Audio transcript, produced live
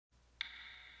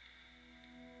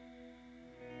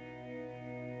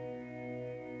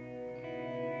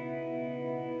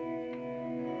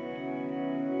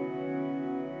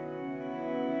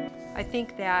I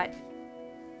think that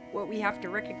what we have to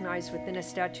recognize within a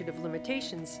statute of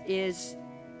limitations is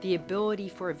the ability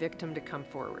for a victim to come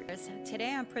forward.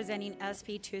 Today I'm presenting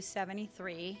SB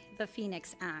 273, the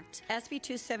Phoenix Act. SB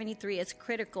 273 is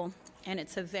critical, and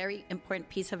it's a very important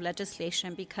piece of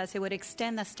legislation because it would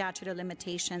extend the statute of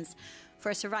limitations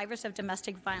for survivors of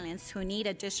domestic violence who need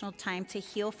additional time to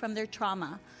heal from their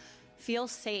trauma, feel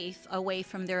safe away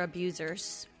from their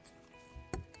abusers.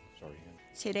 Sorry.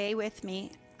 Today with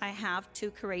me, I have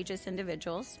two courageous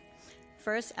individuals.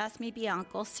 First, Esmé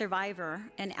Bianco, survivor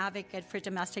and advocate for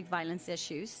domestic violence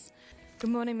issues. Good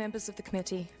morning, members of the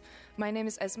committee. My name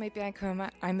is Esmé Bianco.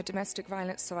 I'm a domestic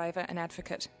violence survivor and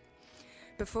advocate.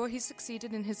 Before he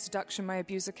succeeded in his seduction, my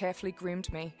abuser carefully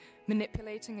groomed me,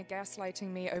 manipulating and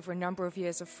gaslighting me over a number of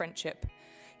years of friendship.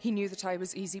 He knew that I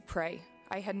was easy prey.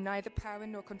 I had neither power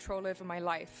nor control over my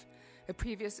life. A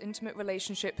previous intimate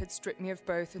relationship had stripped me of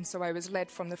both, and so I was led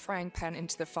from the frying pan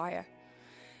into the fire.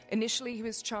 Initially, he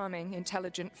was charming,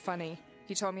 intelligent, funny.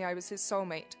 He told me I was his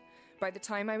soulmate. By the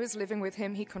time I was living with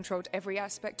him, he controlled every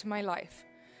aspect of my life.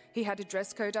 He had a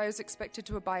dress code I was expected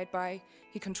to abide by.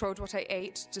 He controlled what I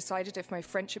ate, decided if my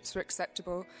friendships were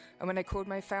acceptable, and when I called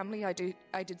my family, I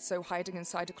did so hiding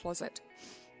inside a closet.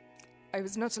 I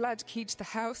was not allowed a key to the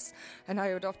house, and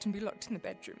I would often be locked in the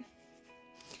bedroom.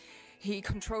 He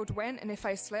controlled when and if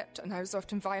I slept, and I was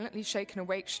often violently shaken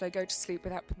awake should I go to sleep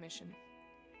without permission.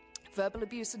 Verbal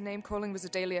abuse and name-calling was a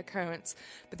daily occurrence,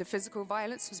 but the physical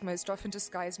violence was most often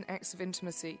disguised in acts of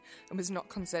intimacy and was not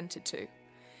consented to.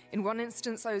 In one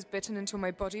instance, I was bitten until my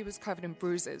body was covered in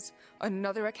bruises. On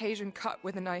another occasion, cut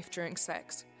with a knife during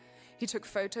sex. He took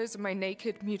photos of my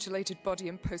naked, mutilated body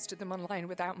and posted them online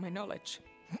without my knowledge.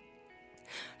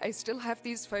 I still have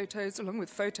these photos, along with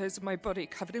photos of my body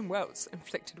covered in welts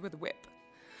inflicted with a whip.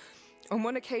 On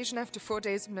one occasion, after 4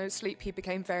 days of no sleep, he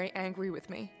became very angry with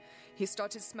me. He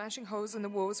started smashing holes in the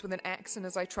walls with an axe, and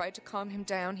as I tried to calm him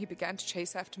down, he began to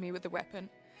chase after me with a weapon.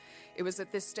 It was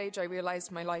at this stage I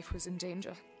realized my life was in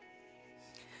danger.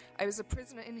 I was a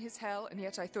prisoner in his hell, and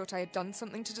yet I thought I had done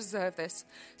something to deserve this,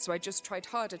 so I just tried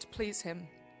harder to please him.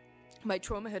 My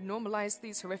trauma had normalized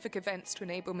these horrific events to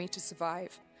enable me to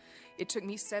survive. It took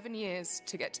me 7 years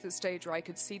to get to the stage where I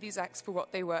could see these acts for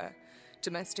what they were,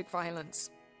 domestic violence.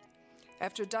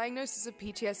 After a diagnosis of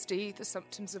PTSD, the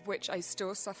symptoms of which I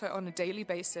still suffer on a daily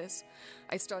basis,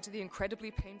 I started the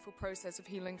incredibly painful process of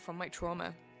healing from my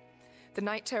trauma. The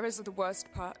night terrors are the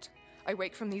worst part. I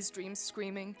wake from these dreams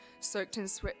screaming, soaked in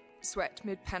sweat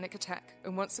mid-panic attack,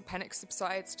 and once the panic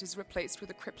subsides, it is replaced with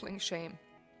a crippling shame.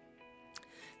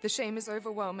 The shame is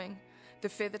overwhelming, the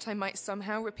fear that I might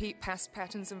somehow repeat past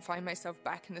patterns and find myself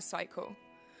back in the cycle.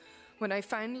 When I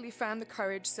finally found the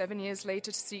courage 7 years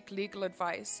later to seek legal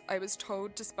advice, I was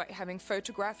told, despite having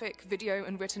photographic, video,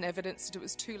 and written evidence, that it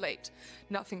was too late.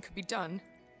 Nothing could be done.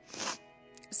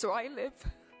 So I live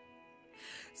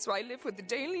with the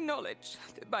daily knowledge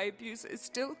that my abuser is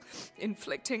still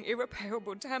inflicting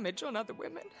irreparable damage on other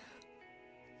women.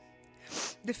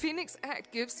 The Phoenix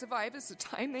Act gives survivors the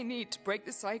time they need to break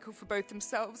the cycle for both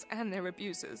themselves and their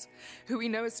abusers, who we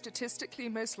know are statistically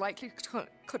most likely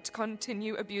to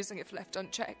continue abusing if left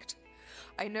unchecked.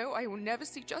 I know I will never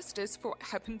see justice for what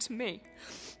happened to me,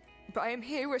 but I am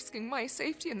here risking my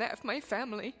safety and that of my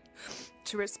family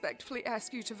to respectfully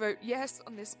ask you to vote yes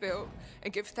on this bill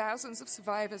and give thousands of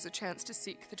survivors a chance to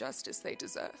seek the justice they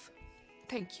deserve.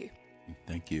 Thank you.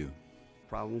 Thank you.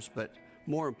 Problems, but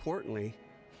more importantly,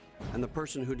 and the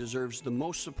person who deserves the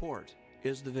most support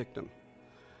is the victim.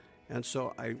 And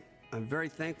so I'm very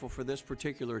thankful for this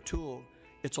particular tool.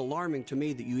 It's alarming to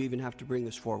me that you even have to bring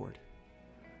this forward.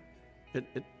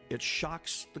 It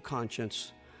shocks the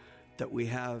conscience that we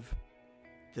have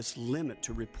this limit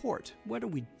to report. What are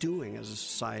we doing as a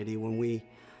society when we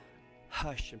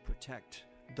hush and protect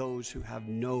those who have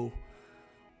no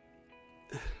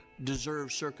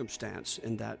deserved circumstance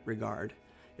in that regard?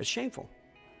 It's shameful.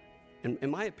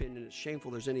 In my opinion, it's shameful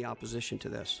there's any opposition to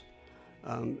this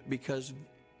because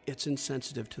it's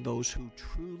insensitive to those who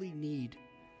truly need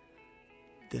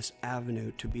this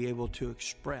avenue to be able to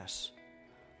express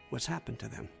what's happened to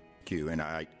them. Thank you. And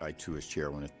I too, as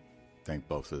chair, want to thank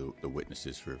both of the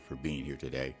witnesses for being here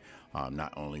today.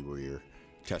 Not only were your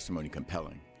testimony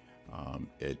compelling,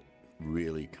 it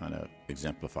really kind of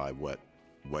exemplified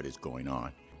what is going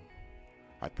on.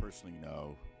 I personally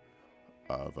know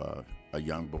of a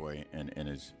young boy and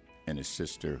his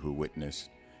sister who witnessed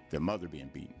their mother being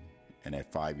beaten, and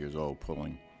at 5 years old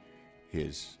pulling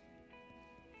his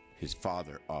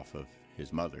father off of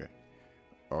his mother,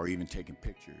 or even taking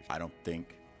pictures. I don't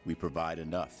think we provide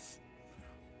enough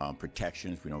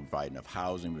protections. We don't provide enough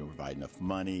housing. We don't provide enough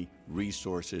money,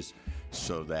 resources,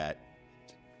 so that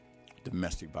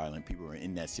domestic violent people who are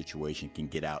in that situation can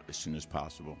get out as soon as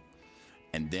possible,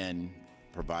 and then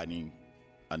providing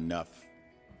enough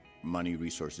money,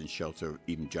 resources, and shelter,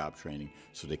 even job training,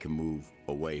 so they can move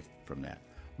away from that.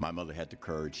 My mother had the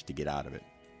courage to get out of it,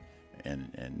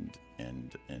 and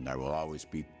I will always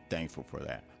be thankful for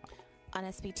that. On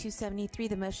SB 273,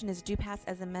 the motion is due pass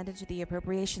as amended to the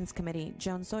Appropriations Committee.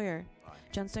 Jones Sawyer. Aye.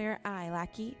 Jones Sawyer, aye.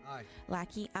 Lackey. Aye.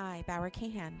 Lackey, aye. Bauer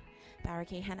Kahan. Bauer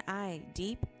Kahan, aye.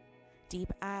 Deep.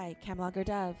 Deep, aye. Kamlager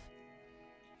Dove.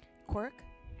 Quirk.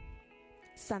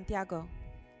 Santiago.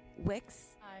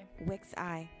 Wicks. Aye. Wicks,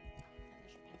 aye.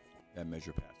 That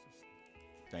measure passes.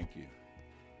 Thank you.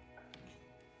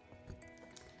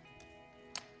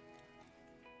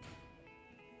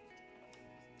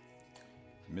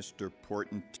 Mr.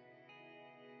 Porton.